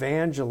and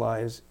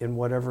evangelize in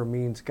whatever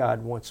means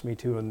God wants me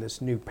to in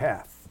this new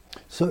path.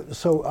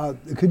 So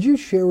could you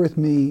share with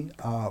me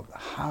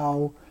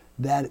how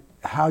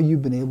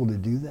you've been able to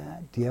do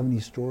that? Do you have any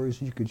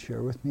stories you could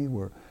share with me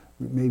where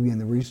maybe in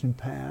the recent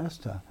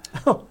past?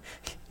 Oh,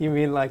 you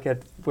mean like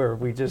at where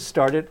we just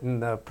started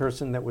and the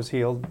person that was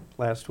healed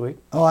last week?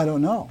 Oh, I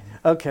don't know.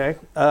 Okay.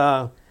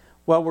 Well,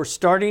 we're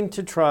starting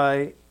to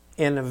try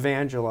and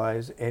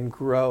evangelize and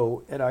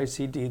grow at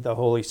ICD, the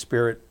Holy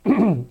Spirit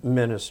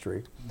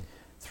ministry,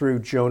 through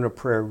Jonah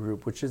Prayer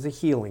Group, which is a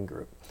healing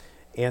group,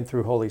 and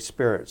through Holy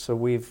Spirit. So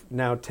we've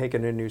now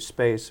taken a new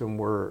space,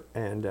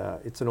 and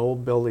it's an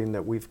old building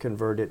that we've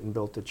converted and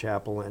built a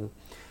chapel in.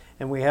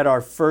 And we had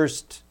our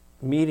first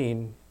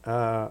meeting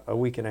a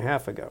week and a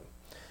half ago.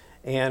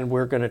 And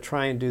we're going to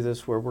try and do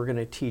this where we're going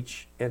to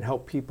teach and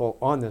help people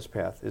on this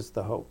path, is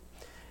the hope.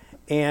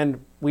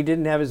 And we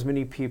didn't have as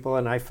many people,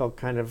 and I felt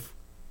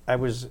I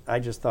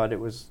just thought it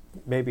was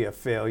maybe a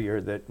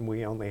failure that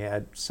we only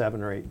had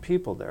 7 or 8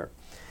 people there.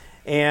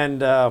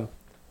 And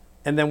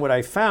then what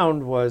I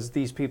found was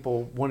these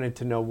people wanted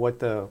to know what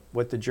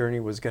the journey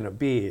was going to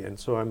be, and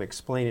so I'm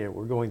explaining it.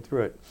 We're going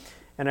through it.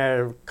 And I had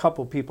a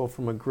couple people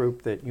from a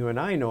group that you and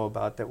I know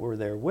about that were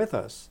there with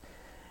us.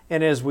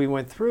 And as we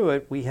went through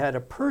it, we had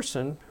a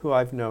person who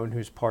I've known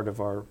who's part of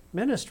our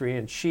ministry,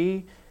 and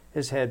she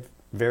has had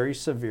very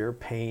severe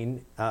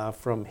pain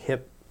from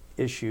hip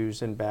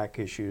issues and back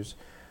issues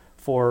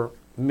for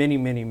many,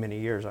 many, many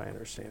years, I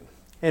understand,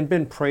 and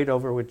been prayed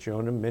over with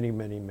Jonah many,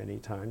 many, many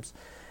times.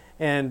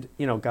 And,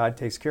 God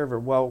takes care of her.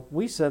 Well,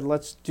 we said,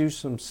 let's do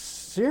some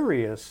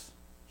serious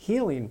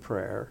healing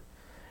prayer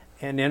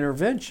and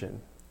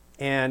intervention.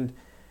 And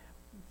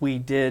we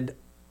did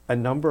a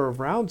number of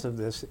rounds of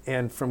this,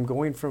 and from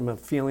going from a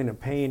feeling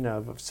of pain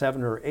of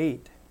 7 or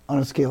 8 on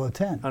a scale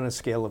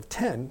of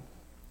 10,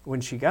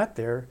 when she got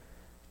there,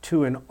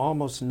 to an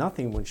almost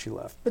nothing when she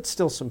left, but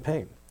still some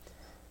pain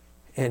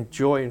and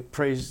joy and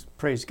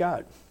praise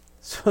God.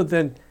 So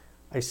then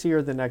I see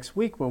her the next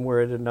week when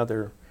we're at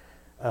another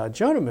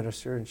Jonah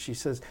minister, and she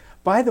says,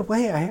 by the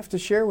way, I have to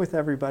share with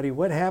everybody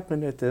what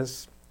happened at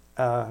this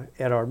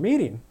at our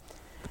meeting.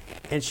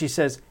 And she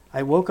says,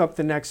 I woke up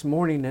the next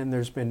morning and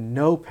there's been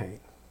no pain.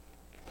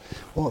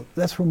 Well,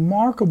 that's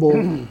remarkable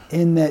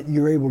in that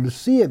you're able to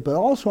see it, but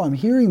also I'm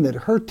hearing that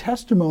her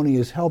testimony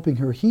is helping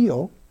her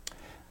heal.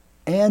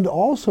 And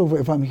also,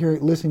 if I'm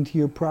listening to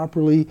you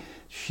properly,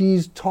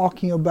 she's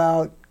talking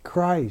about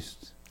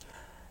Christ.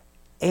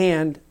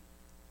 And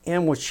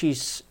what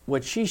she's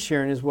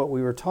sharing is what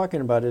we were talking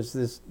about,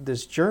 is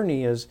this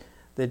journey is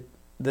that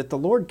the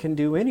Lord can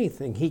do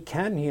anything. He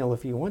can heal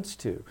if he wants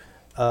to.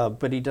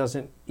 But he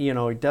doesn't, you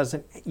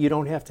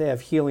don't have to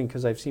have healing,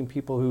 because I've seen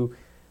people who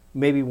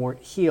maybe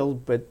weren't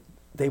healed, but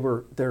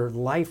their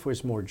life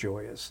was more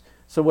joyous.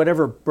 So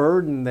whatever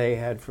burden they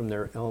had from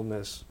their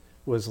illness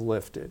was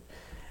lifted.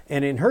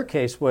 And in her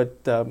case,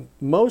 what the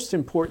most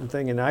important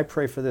thing, and I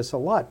pray for this a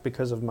lot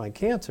because of my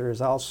cancer,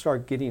 is I'll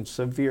start getting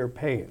severe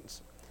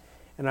pains.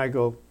 And I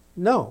go,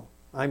 no,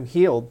 I'm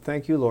healed.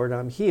 Thank you, Lord,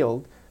 I'm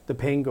healed. The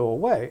pain go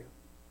away,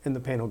 and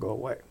the pain will go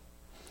away.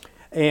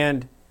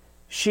 And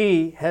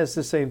she has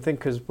the same thing,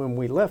 because when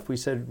we left, we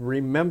said,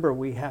 remember,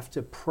 we have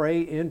to pray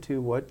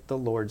into what the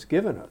Lord's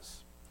given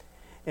us.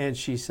 And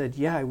she said,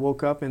 yeah, I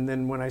woke up, and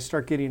then when I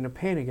start getting the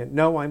pain again,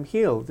 no, I'm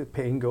healed. The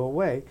pain go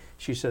away.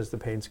 She says the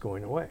pain's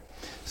going away.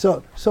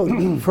 So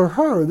for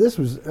her, this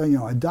was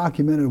a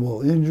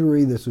documentable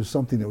injury. This was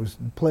something that was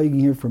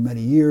plaguing her for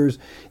many years.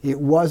 It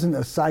wasn't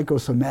a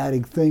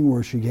psychosomatic thing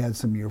where she had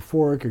some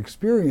euphoric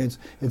experience.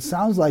 It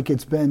sounds like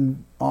it's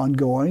been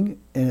ongoing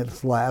and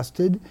it's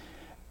lasted.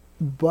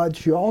 But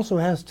she also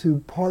has to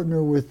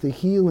partner with the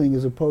healing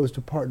as opposed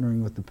to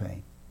partnering with the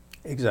pain.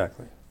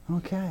 Exactly.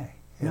 Okay.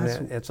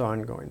 And it's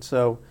ongoing.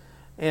 So,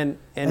 and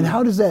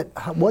how does that?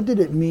 What did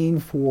it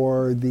mean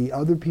for the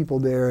other people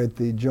there at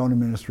the Jonah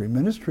Ministry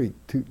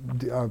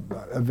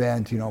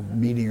event,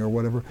 meeting or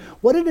whatever?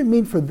 What did it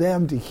mean for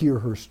them to hear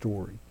her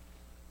story?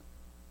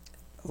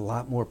 A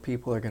lot more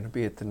people are going to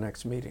be at the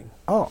next meeting.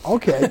 Oh,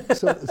 okay.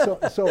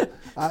 So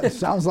it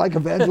sounds like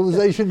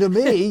evangelization to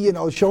me.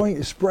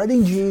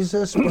 Spreading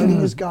Jesus, spreading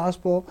His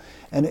gospel,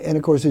 and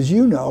of course, as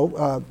you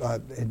know,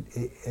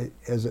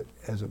 as a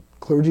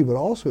clergy, but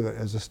also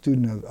as a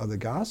student of the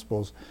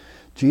Gospels,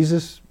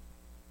 Jesus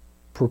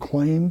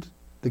proclaimed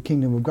the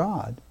kingdom of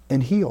God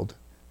and healed.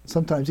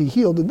 Sometimes he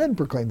healed and then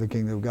proclaimed the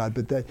kingdom of God,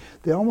 but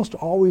they almost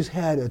always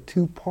had a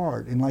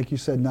two-part, and like you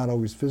said, not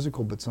always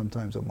physical, but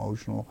sometimes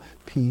emotional,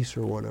 peace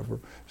or whatever.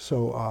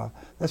 So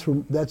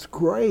that's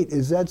great.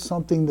 Is that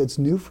something that's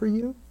new for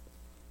you?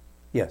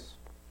 Yes.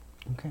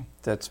 Okay.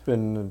 That's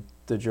been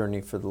the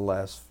journey for the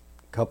last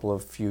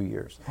few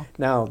years. Okay.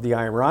 Now, the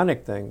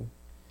ironic thing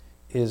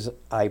is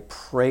I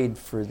prayed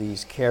for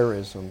these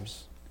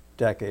charisms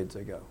decades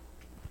ago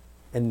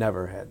and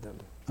never had them.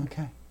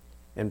 Okay.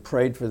 And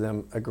prayed for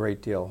them a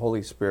great deal.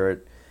 Holy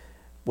Spirit,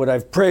 what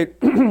I've prayed,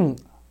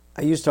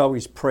 I used to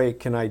always pray,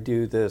 can I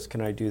do this,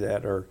 can I do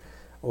that,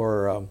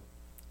 or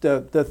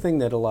the thing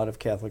that a lot of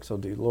Catholics will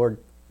do, Lord,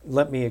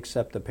 let me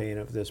accept the pain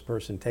of this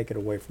person, take it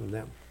away from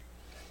them.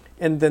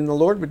 And then the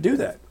Lord would do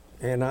that.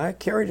 And I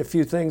carried a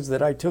few things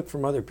that I took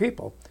from other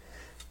people,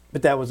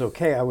 but that was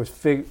okay.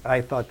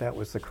 I thought that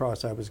was the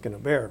cross I was going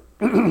to bear.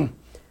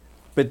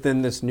 But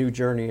then this new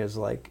journey is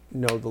like,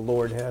 no, the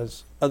Lord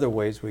has other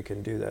ways we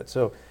can do that.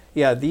 So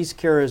yeah, these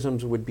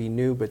charisms would be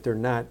new, but they're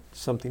not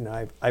something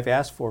I've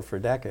asked for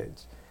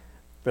decades.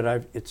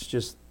 But it's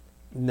just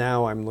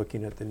now I'm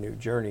looking at the new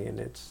journey,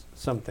 and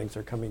some things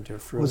are coming to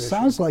fruition. Well, it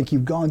sounds like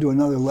you've gone to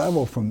another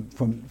level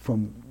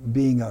from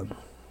being a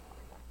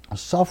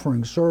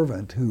suffering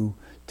servant who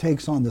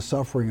takes on the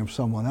suffering of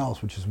someone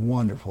else, which is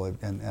wonderful,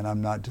 and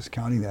I'm not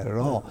discounting that at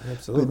all. No,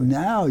 absolutely. But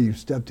now you've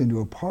stepped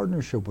into a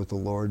partnership with the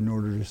Lord in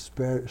order to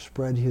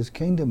spread His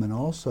kingdom, and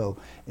also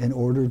in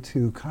order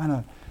to kind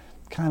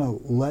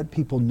of let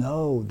people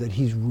know that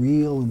He's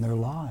real in their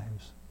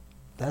lives.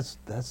 That's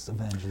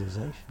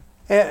evangelization.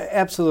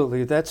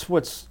 Absolutely. That's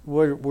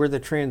where the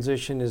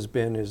transition has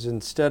been, is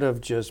instead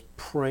of just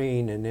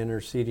praying and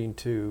interceding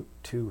to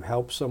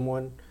help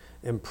someone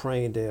and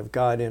praying to have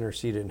God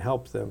intercede and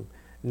help them,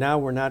 now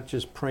we're not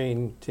just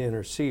praying to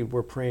intercede,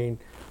 we're praying,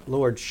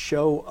 Lord,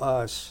 show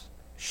us,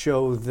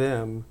 show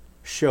them,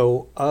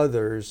 show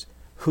others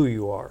who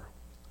you are.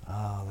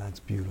 Oh, that's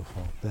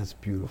beautiful. That's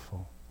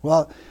beautiful.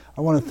 Well,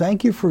 I want to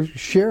thank you for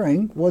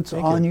sharing what's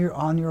on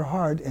your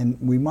heart, and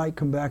we might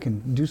come back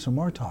and do some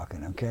more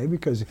talking, okay?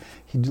 Because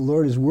the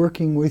Lord is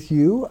working with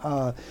you,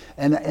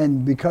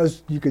 and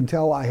because you can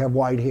tell I have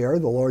white hair,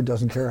 the Lord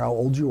doesn't care how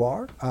old you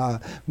are.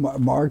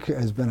 Mark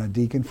has been a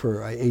deacon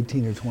for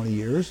 18 or 20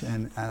 years,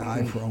 and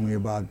I for only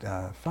about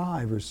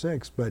 5 or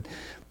 6.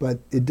 But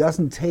it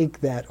doesn't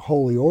take that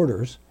holy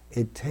orders.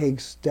 It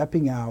takes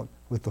stepping out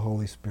with the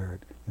Holy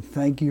Spirit. And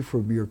thank you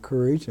for your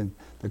courage and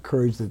the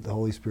courage that the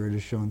Holy Spirit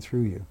has shown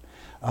through you.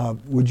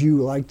 Would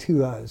you like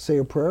to say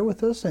a prayer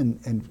with us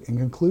and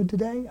conclude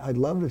today? I'd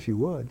love it if you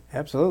would.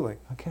 Absolutely.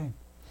 Okay.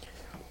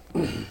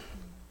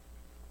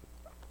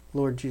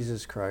 Lord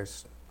Jesus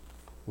Christ,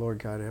 Lord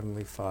God,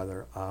 Heavenly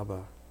Father,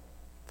 Abba,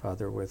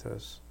 Father with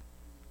us,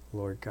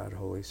 Lord God,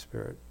 Holy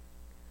Spirit.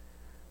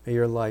 May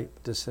your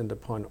light descend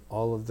upon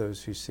all of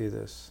those who see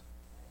this,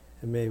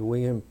 and may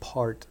we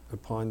impart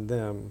upon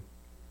them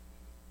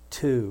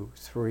 2,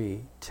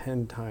 3,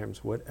 10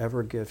 times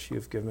whatever gifts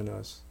you've given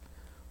us.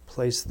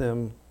 Place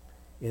them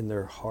in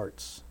their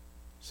hearts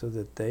so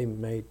that they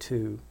may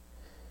too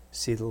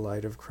see the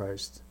light of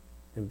Christ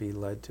and be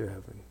led to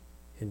heaven.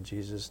 In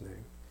Jesus'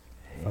 name.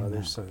 Amen.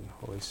 Father, Son,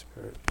 Holy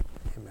Spirit.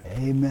 Amen.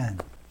 Amen.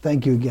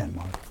 Thank you again,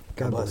 Mark.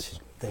 God bless you.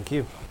 Thank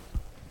you.